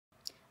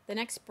The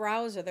next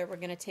browser that we're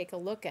going to take a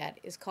look at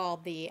is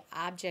called the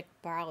Object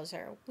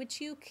Browser, which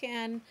you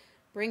can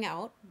bring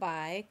out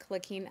by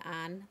clicking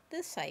on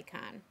this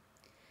icon.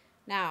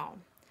 Now,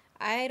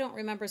 I don't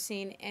remember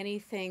seeing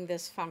anything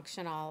this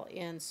functional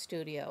in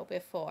Studio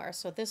before,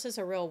 so this is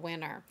a real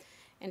winner.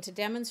 And to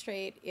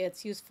demonstrate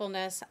its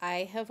usefulness,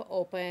 I have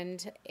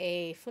opened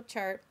a flip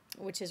chart,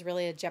 which is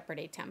really a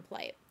Jeopardy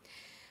template.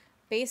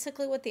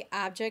 Basically, what the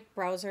Object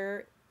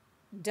Browser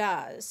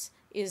does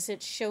is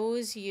it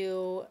shows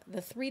you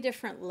the three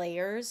different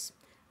layers,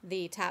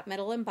 the top,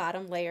 middle, and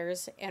bottom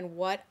layers, and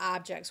what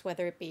objects,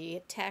 whether it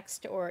be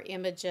text or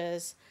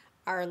images,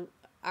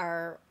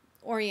 are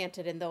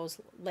oriented in those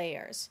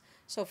layers.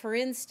 So for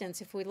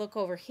instance, if we look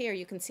over here,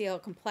 you can see how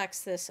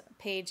complex this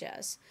page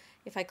is.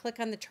 If I click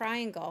on the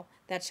triangle,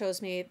 that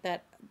shows me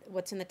that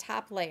what's in the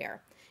top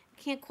layer.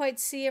 I can't quite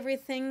see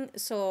everything,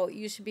 so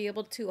you should be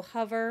able to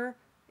hover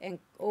and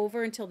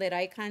over until that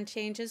icon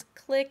changes,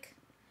 click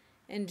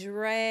and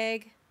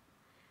drag,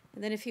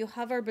 and then if you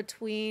hover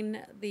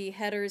between the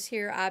headers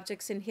here,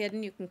 objects and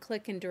hidden, you can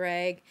click and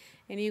drag,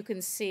 and you can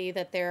see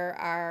that there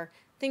are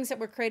things that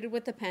were created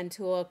with the pen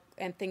tool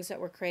and things that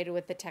were created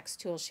with the text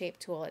tool, shape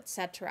tool,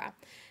 etc.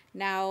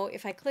 Now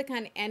if I click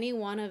on any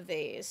one of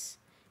these,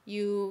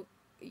 you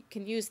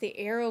can use the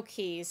arrow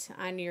keys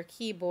on your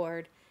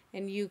keyboard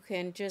and you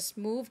can just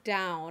move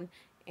down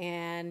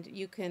and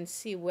you can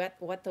see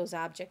what those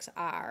objects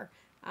are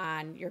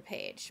on your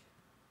page.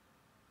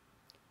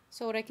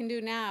 So what I can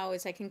do now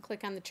is I can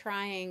click on the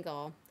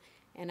triangle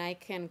and I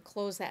can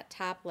close that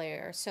top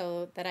layer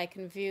so that I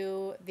can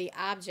view the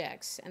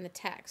objects and the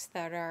text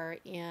that are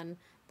in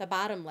the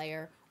bottom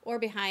layer or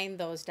behind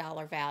those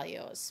dollar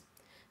values.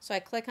 So I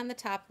click on the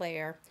top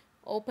layer,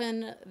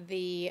 open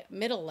the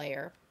middle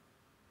layer,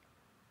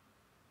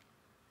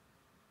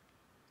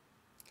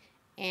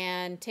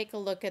 and take a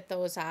look at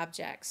those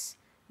objects.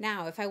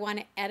 Now, if I want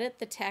to edit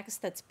the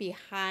text that's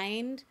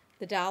behind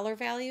the dollar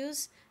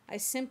values, I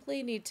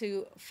simply need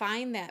to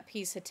find that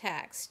piece of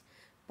text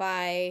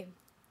by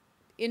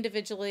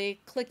individually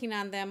clicking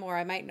on them, or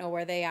I might know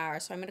where they are.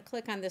 So I'm going to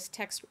click on this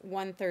text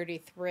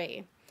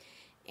 133.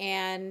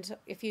 And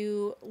if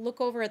you look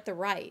over at the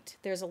right,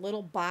 there's a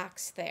little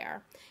box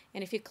there.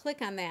 And if you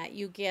click on that,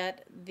 you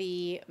get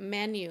the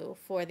menu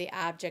for the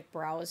Object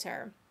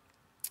Browser.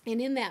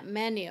 And in that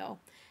menu,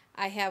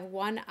 I have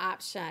one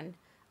option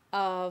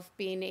of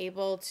being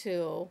able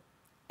to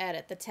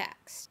edit the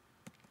text.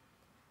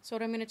 So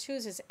what I'm going to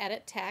choose is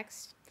Edit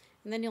Text,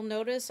 and then you'll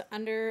notice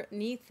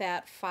underneath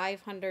that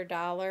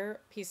 $500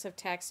 piece of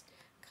text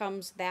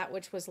comes that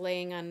which was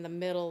laying on the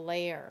middle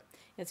layer.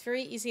 It's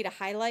very easy to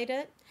highlight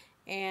it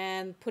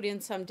and put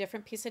in some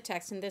different piece of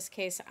text. In this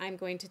case, I'm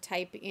going to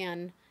type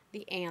in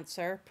the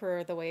answer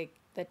per the way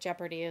that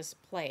Jeopardy is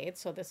played.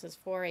 So this is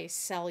for a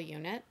cell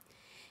unit.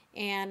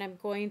 And I'm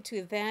going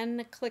to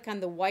then click on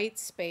the white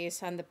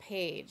space on the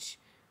page,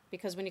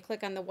 because when you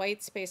click on the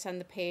white space on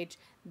the page,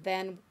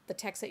 then the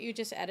text that you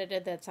just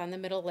edited that's on the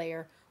middle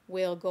layer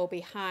will go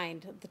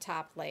behind the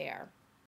top layer.